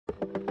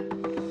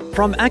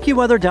From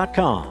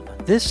AccuWeather.com,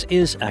 this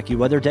is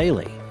AccuWeather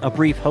Daily, a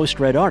brief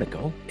host-read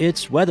article.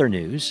 It's weather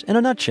news in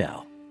a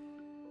nutshell.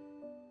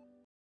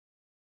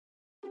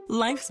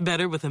 Life's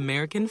better with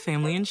American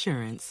Family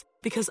Insurance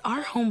because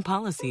our home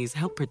policies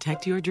help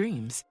protect your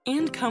dreams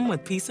and come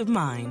with peace of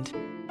mind.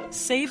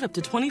 Save up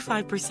to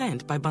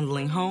 25% by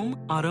bundling home,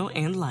 auto,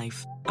 and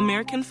life.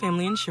 American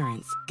Family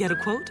Insurance. Get a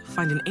quote,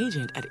 find an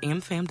agent at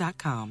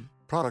amfam.com.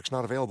 Products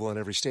not available in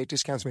every state.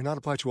 Discounts may not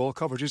apply to all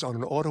coverages on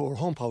an auto or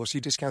home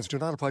policy. Discounts do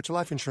not apply to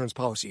life insurance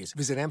policies.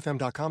 Visit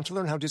amfam.com to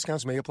learn how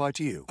discounts may apply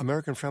to you.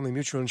 American Family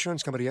Mutual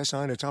Insurance Company, SI,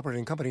 and its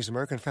operating companies,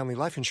 American Family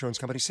Life Insurance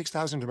Company,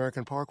 6000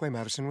 American Parkway,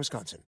 Madison,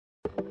 Wisconsin.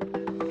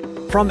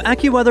 From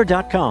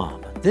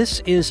AccuWeather.com,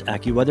 this is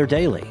AccuWeather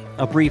Daily,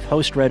 a brief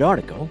host-read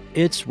article.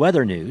 It's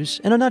weather news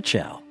in a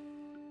nutshell.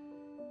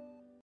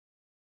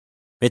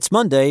 It's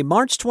Monday,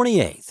 March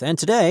 28th, and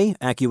today,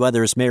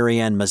 AccuWeather's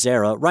Marianne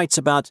Mazzara writes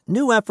about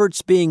new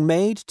efforts being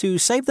made to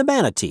save the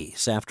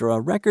manatees after a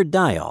record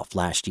die-off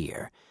last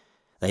year.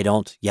 They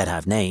don't yet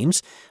have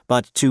names,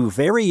 but two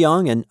very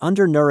young and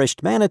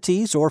undernourished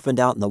manatees orphaned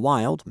out in the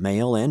wild,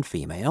 male and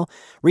female,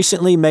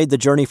 recently made the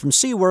journey from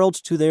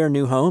SeaWorld to their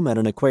new home at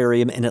an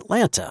aquarium in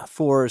Atlanta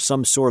for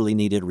some sorely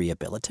needed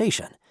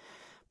rehabilitation.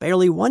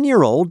 Barely 1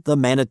 year old, the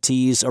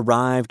manatees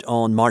arrived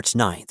on March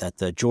 9th at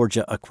the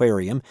Georgia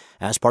Aquarium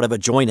as part of a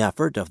joint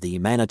effort of the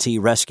Manatee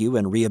Rescue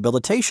and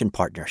Rehabilitation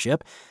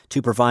Partnership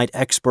to provide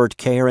expert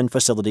care and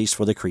facilities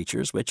for the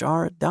creatures, which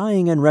are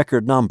dying in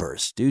record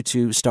numbers due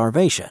to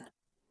starvation.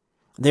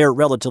 They're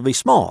relatively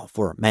small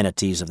for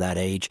manatees of that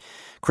age.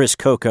 Chris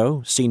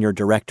Coco, Senior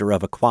Director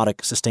of Aquatic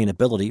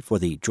Sustainability for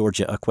the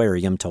Georgia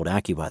Aquarium, told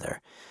AccuWeather.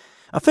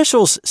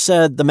 Officials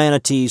said the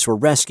manatees were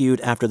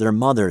rescued after their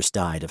mothers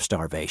died of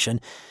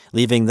starvation,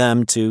 leaving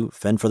them to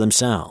fend for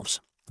themselves.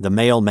 The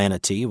male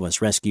manatee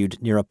was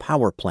rescued near a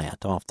power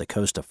plant off the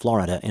coast of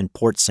Florida in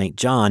Port St.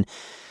 John,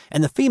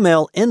 and the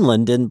female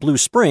inland in Blue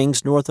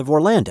Springs north of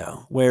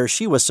Orlando, where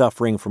she was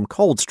suffering from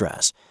cold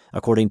stress,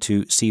 according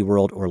to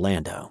SeaWorld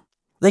Orlando.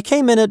 They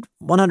came in at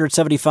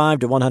 175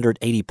 to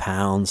 180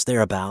 pounds,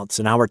 thereabouts,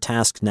 and our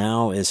task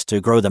now is to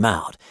grow them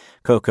out,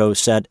 Coco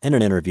said in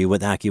an interview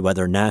with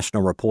AccuWeather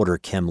national reporter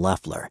Kim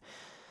Leffler.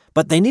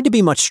 But they need to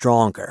be much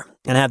stronger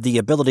and have the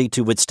ability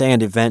to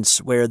withstand events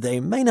where they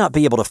may not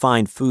be able to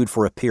find food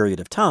for a period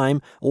of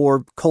time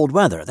or cold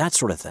weather, that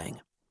sort of thing.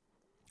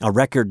 A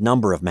record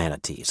number of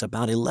manatees,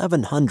 about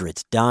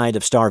 1,100, died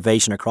of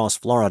starvation across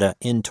Florida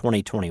in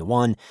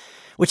 2021,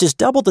 which is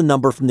double the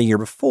number from the year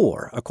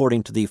before,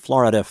 according to the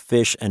Florida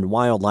Fish and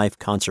Wildlife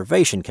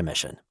Conservation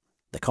Commission.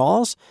 The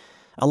cause?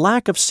 A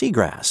lack of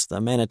seagrass,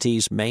 the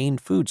manatees' main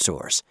food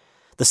source.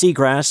 The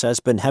seagrass has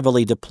been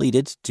heavily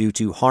depleted due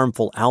to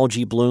harmful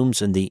algae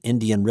blooms in the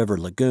Indian River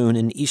Lagoon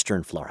in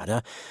eastern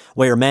Florida,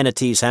 where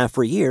manatees have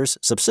for years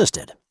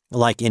subsisted.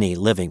 Like any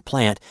living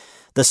plant,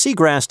 the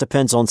seagrass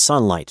depends on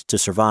sunlight to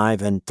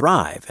survive and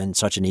thrive in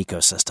such an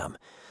ecosystem.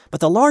 But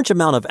the large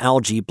amount of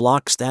algae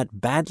blocks that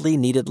badly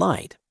needed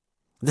light.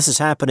 This is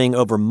happening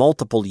over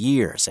multiple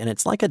years, and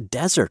it's like a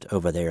desert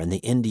over there in the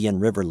Indian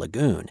River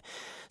Lagoon,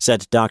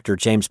 said Dr.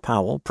 James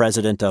Powell,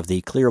 president of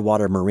the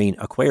Clearwater Marine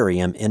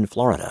Aquarium in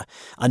Florida,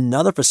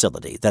 another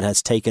facility that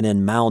has taken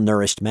in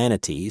malnourished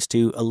manatees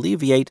to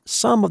alleviate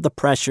some of the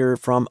pressure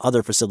from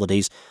other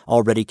facilities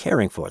already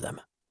caring for them.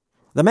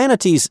 The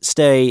manatees'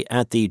 stay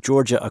at the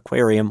Georgia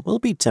Aquarium will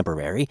be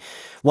temporary.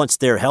 Once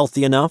they're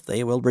healthy enough,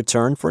 they will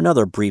return for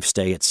another brief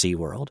stay at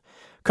SeaWorld.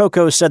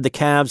 Coco said the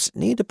calves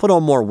need to put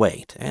on more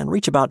weight and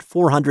reach about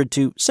 400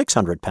 to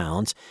 600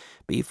 pounds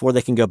before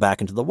they can go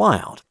back into the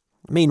wild.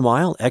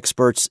 Meanwhile,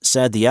 experts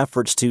said the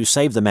efforts to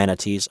save the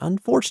manatees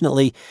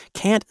unfortunately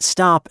can't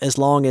stop as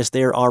long as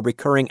there are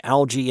recurring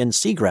algae and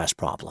seagrass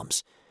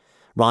problems.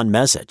 Ron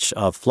Mesich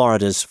of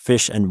Florida's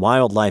Fish and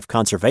Wildlife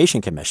Conservation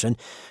Commission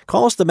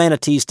calls the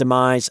manatees'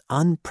 demise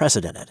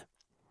unprecedented.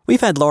 We've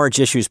had large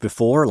issues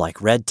before,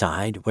 like red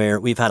tide,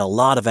 where we've had a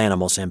lot of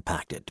animals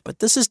impacted, but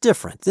this is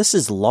different. This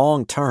is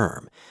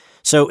long-term,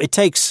 so it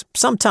takes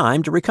some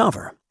time to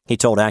recover, he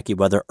told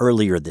AccuWeather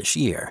earlier this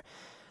year.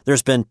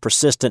 There's been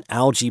persistent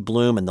algae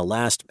bloom in the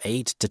last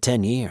 8 to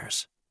 10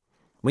 years.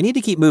 We need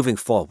to keep moving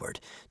forward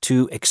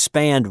to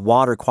expand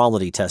water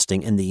quality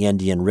testing in the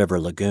Indian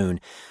River Lagoon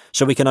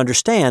so we can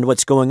understand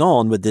what's going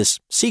on with this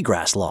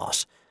seagrass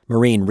loss,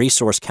 Marine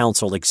Resource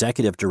Council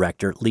Executive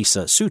Director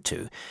Lisa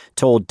Sutu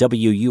told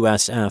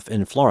WUSF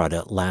in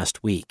Florida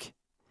last week.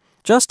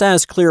 Just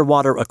as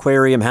Clearwater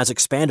Aquarium has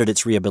expanded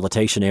its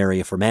rehabilitation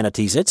area for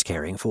manatees it's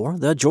caring for,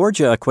 the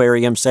Georgia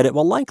Aquarium said it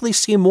will likely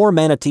see more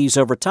manatees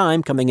over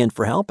time coming in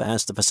for help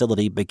as the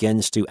facility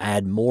begins to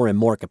add more and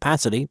more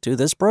capacity to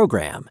this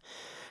program.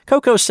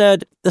 Coco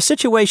said, the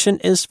situation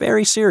is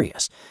very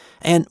serious,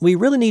 and we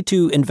really need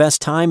to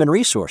invest time and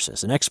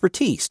resources and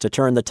expertise to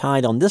turn the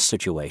tide on this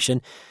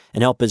situation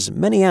and help as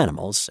many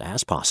animals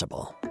as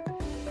possible.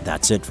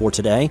 That's it for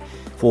today.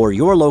 For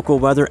your local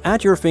weather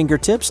at your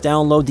fingertips,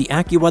 download the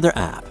AccuWeather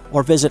app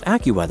or visit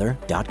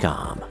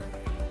AccuWeather.com.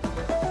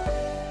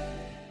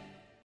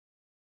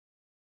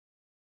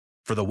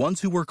 For the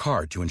ones who work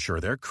hard to ensure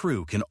their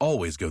crew can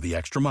always go the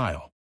extra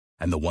mile,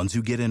 and the ones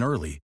who get in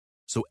early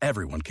so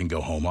everyone can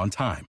go home on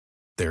time.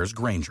 There's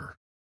Grainger,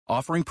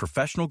 offering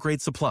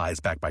professional-grade supplies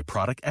backed by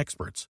product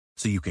experts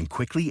so you can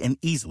quickly and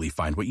easily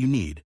find what you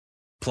need.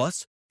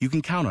 Plus, you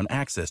can count on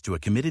access to a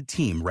committed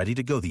team ready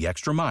to go the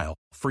extra mile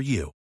for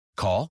you.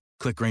 Call,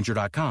 click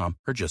Grainger.com,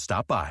 or just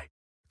stop by.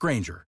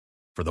 Grainger,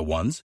 for the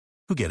ones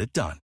who get it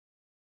done.